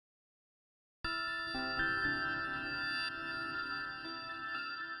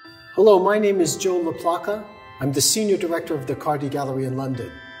Hello, my name is Joe LaPlaca. I'm the Senior Director of the Cardi Gallery in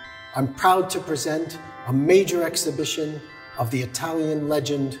London. I'm proud to present a major exhibition of the Italian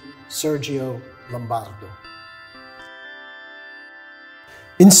legend Sergio Lombardo.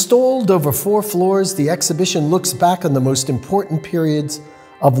 Installed over 4 floors, the exhibition looks back on the most important periods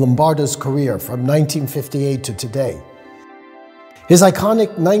of Lombardo's career from 1958 to today. His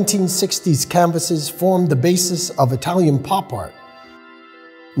iconic 1960s canvases formed the basis of Italian pop art.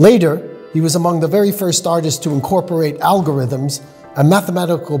 Later, he was among the very first artists to incorporate algorithms and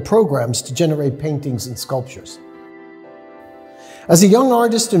mathematical programs to generate paintings and sculptures. As a young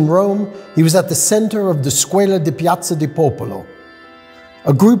artist in Rome, he was at the center of the Scuola di Piazza del Popolo,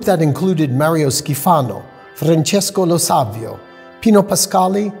 a group that included Mario Schifano, Francesco Lo Savio, Pino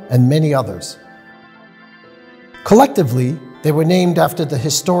Pascali, and many others. Collectively, they were named after the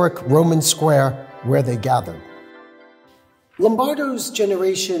historic Roman square where they gathered. Lombardo's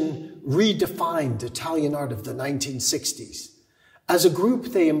generation redefined Italian art of the 1960s. As a group,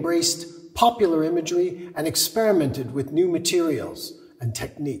 they embraced popular imagery and experimented with new materials and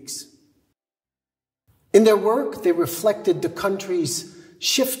techniques. In their work, they reflected the country's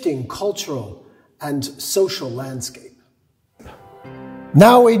shifting cultural and social landscape.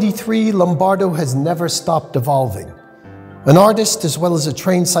 Now 83, Lombardo has never stopped evolving. An artist as well as a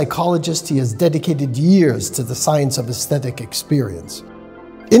trained psychologist, he has dedicated years to the science of aesthetic experience.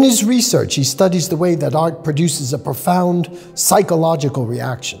 In his research, he studies the way that art produces a profound psychological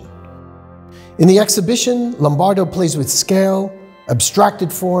reaction. In the exhibition, Lombardo plays with scale,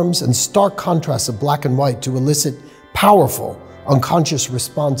 abstracted forms, and stark contrasts of black and white to elicit powerful, unconscious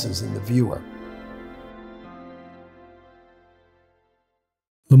responses in the viewer.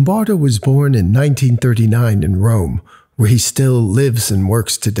 Lombardo was born in 1939 in Rome, where he still lives and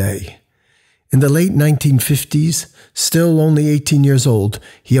works today. In the late 1950s, still only 18 years old,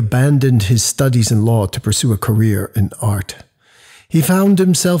 he abandoned his studies in law to pursue a career in art. He found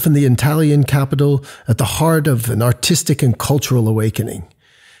himself in the Italian capital at the heart of an artistic and cultural awakening.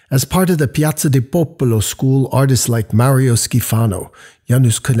 As part of the Piazza del Popolo School, artists like Mario Schifano,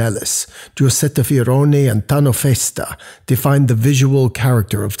 Janus Cornelis, Giuseppe Fioroni, and Tano Festa defined the visual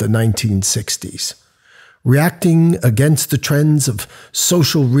character of the 1960s. Reacting against the trends of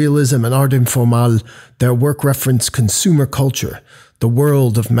social realism and art informal, their work referenced consumer culture, the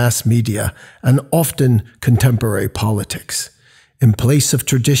world of mass media, and often contemporary politics. In place of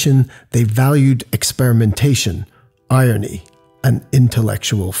tradition, they valued experimentation, irony, and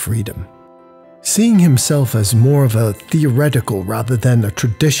intellectual freedom. Seeing himself as more of a theoretical rather than a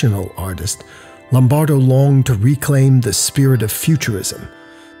traditional artist, Lombardo longed to reclaim the spirit of futurism,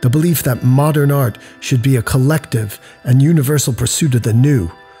 the belief that modern art should be a collective and universal pursuit of the new,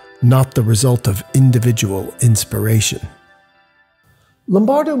 not the result of individual inspiration.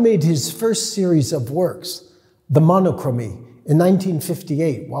 Lombardo made his first series of works, the monochrome, in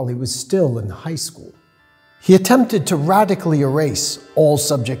 1958 while he was still in high school. He attempted to radically erase all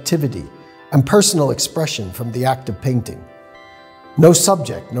subjectivity and personal expression from the act of painting. No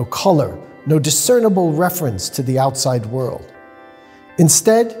subject, no color, no discernible reference to the outside world.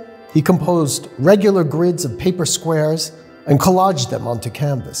 Instead, he composed regular grids of paper squares and collaged them onto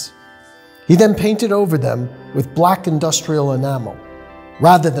canvas. He then painted over them with black industrial enamel,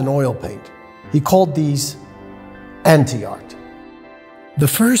 rather than oil paint. He called these anti-art. The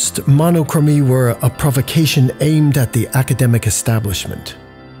first monochrome were a provocation aimed at the academic establishment.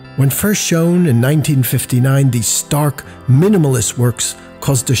 When first shown in 1959, these stark, minimalist works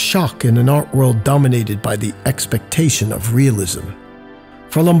caused a shock in an art world dominated by the expectation of realism.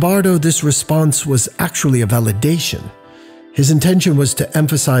 For Lombardo, this response was actually a validation. His intention was to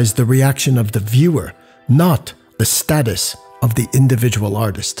emphasize the reaction of the viewer, not the status of the individual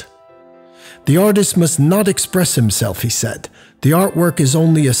artist. The artist must not express himself, he said. The artwork is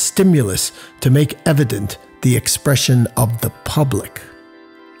only a stimulus to make evident the expression of the public.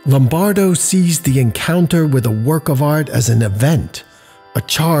 Lombardo sees the encounter with a work of art as an event, a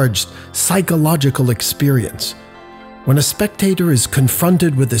charged psychological experience. When a spectator is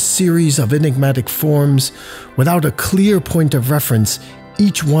confronted with a series of enigmatic forms without a clear point of reference,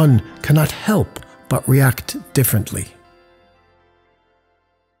 each one cannot help but react differently.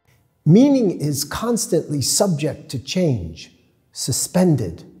 Meaning is constantly subject to change,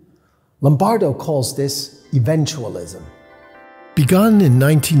 suspended. Lombardo calls this eventualism. Begun in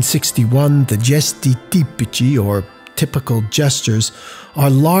 1961, the gesti tipici, or typical gestures, are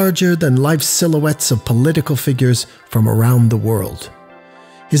larger-than-life silhouettes of political figures from around the world.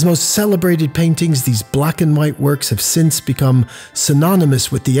 His most celebrated paintings, these black and white works, have since become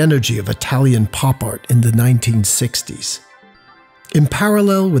synonymous with the energy of Italian pop art in the 1960s. In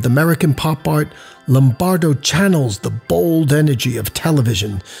parallel with American pop art, Lombardo channels the bold energy of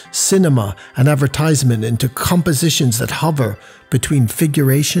television, cinema, and advertisement into compositions that hover between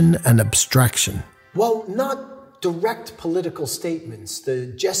figuration and abstraction. While not direct political statements,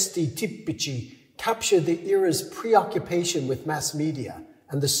 the gesti tipici capture the era's preoccupation with mass media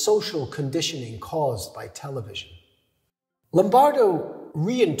and the social conditioning caused by television. Lombardo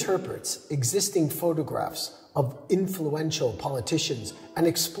reinterprets existing photographs of influential politicians and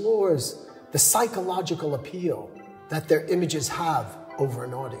explores the psychological appeal that their images have over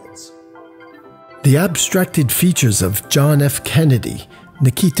an audience. The abstracted features of John F. Kennedy,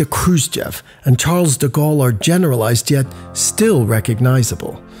 Nikita Khrushchev, and Charles de Gaulle are generalized yet still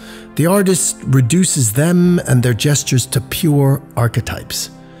recognizable. The artist reduces them and their gestures to pure archetypes.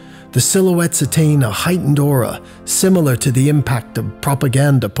 The silhouettes attain a heightened aura, similar to the impact of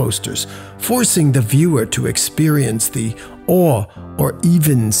propaganda posters, forcing the viewer to experience the awe or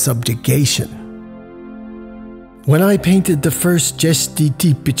even subjugation. When I painted the first gesti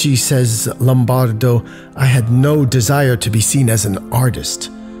tipici, says Lombardo, I had no desire to be seen as an artist.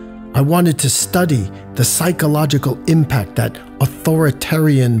 I wanted to study the psychological impact that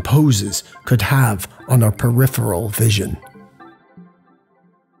authoritarian poses could have on our peripheral vision.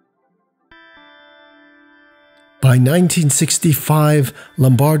 By 1965,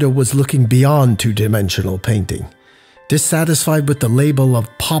 Lombardo was looking beyond two-dimensional painting. Dissatisfied with the label of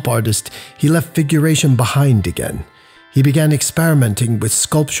pop artist, he left figuration behind again. He began experimenting with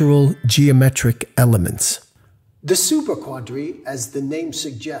sculptural, geometric elements. The superquadri, as the name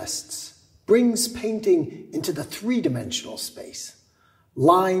suggests, brings painting into the three-dimensional space.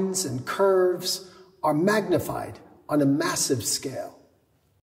 Lines and curves are magnified on a massive scale.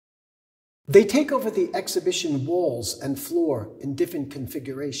 They take over the exhibition walls and floor in different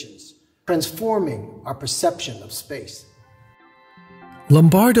configurations, transforming our perception of space.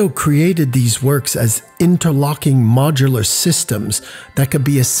 Lombardo created these works as interlocking modular systems that could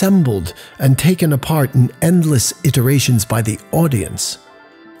be assembled and taken apart in endless iterations by the audience.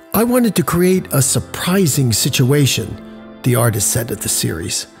 I wanted to create a surprising situation, the artist said at the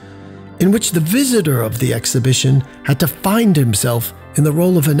series, in which the visitor of the exhibition had to find himself in the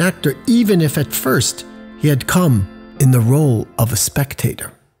role of an actor, even if at first he had come in the role of a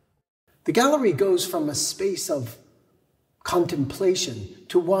spectator. The gallery goes from a space of contemplation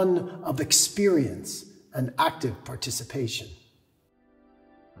to one of experience and active participation.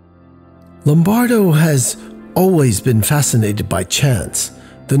 Lombardo has always been fascinated by chance,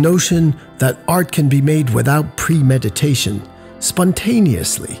 the notion that art can be made without premeditation,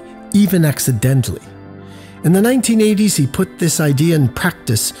 spontaneously, even accidentally. In the 1980s, he put this idea in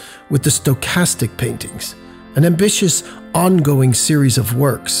practice with the stochastic paintings, an ambitious, ongoing series of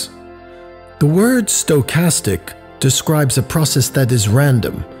works. The word stochastic describes a process that is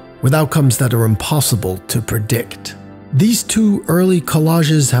random, with outcomes that are impossible to predict. These two early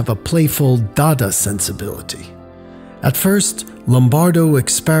collages have a playful Dada sensibility. At first, Lombardo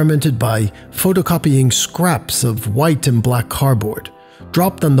experimented by photocopying scraps of white and black cardboard,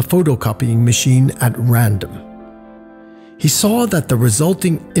 dropped on the photocopying machine at random. He saw that the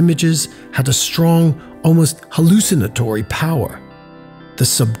resulting images had a strong, almost hallucinatory power. The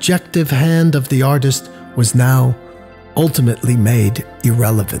subjective hand of the artist was now ultimately made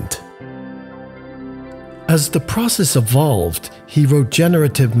irrelevant. As the process evolved, he wrote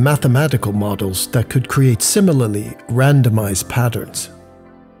generative mathematical models that could create similarly randomized patterns.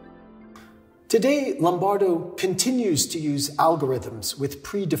 Today, Lombardo continues to use algorithms with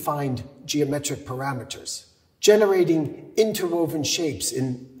predefined geometric parameters, generating interwoven shapes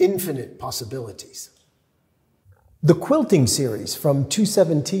in infinite possibilities. The quilting series from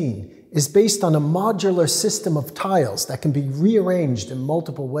 2017 is based on a modular system of tiles that can be rearranged in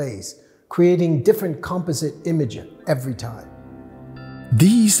multiple ways, creating different composite images every time.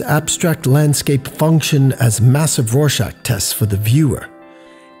 These abstract landscapes function as massive Rorschach tests for the viewer.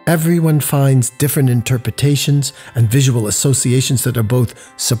 Everyone finds different interpretations and visual associations that are both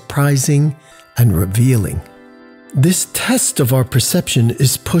surprising and revealing. This test of our perception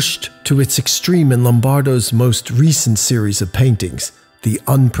is pushed to its extreme in Lombardo's most recent series of paintings, The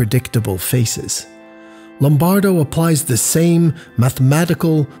Unpredictable Faces. Lombardo applies the same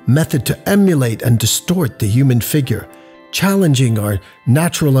mathematical method to emulate and distort the human figure, challenging our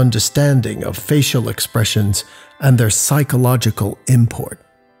natural understanding of facial expressions and their psychological import.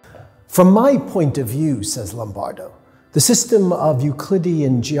 From my point of view, says Lombardo, the system of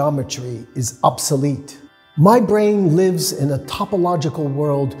Euclidean geometry is obsolete. My brain lives in a topological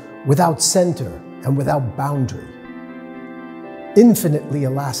world without center and without boundary. Infinitely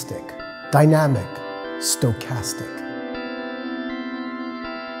elastic, dynamic, stochastic.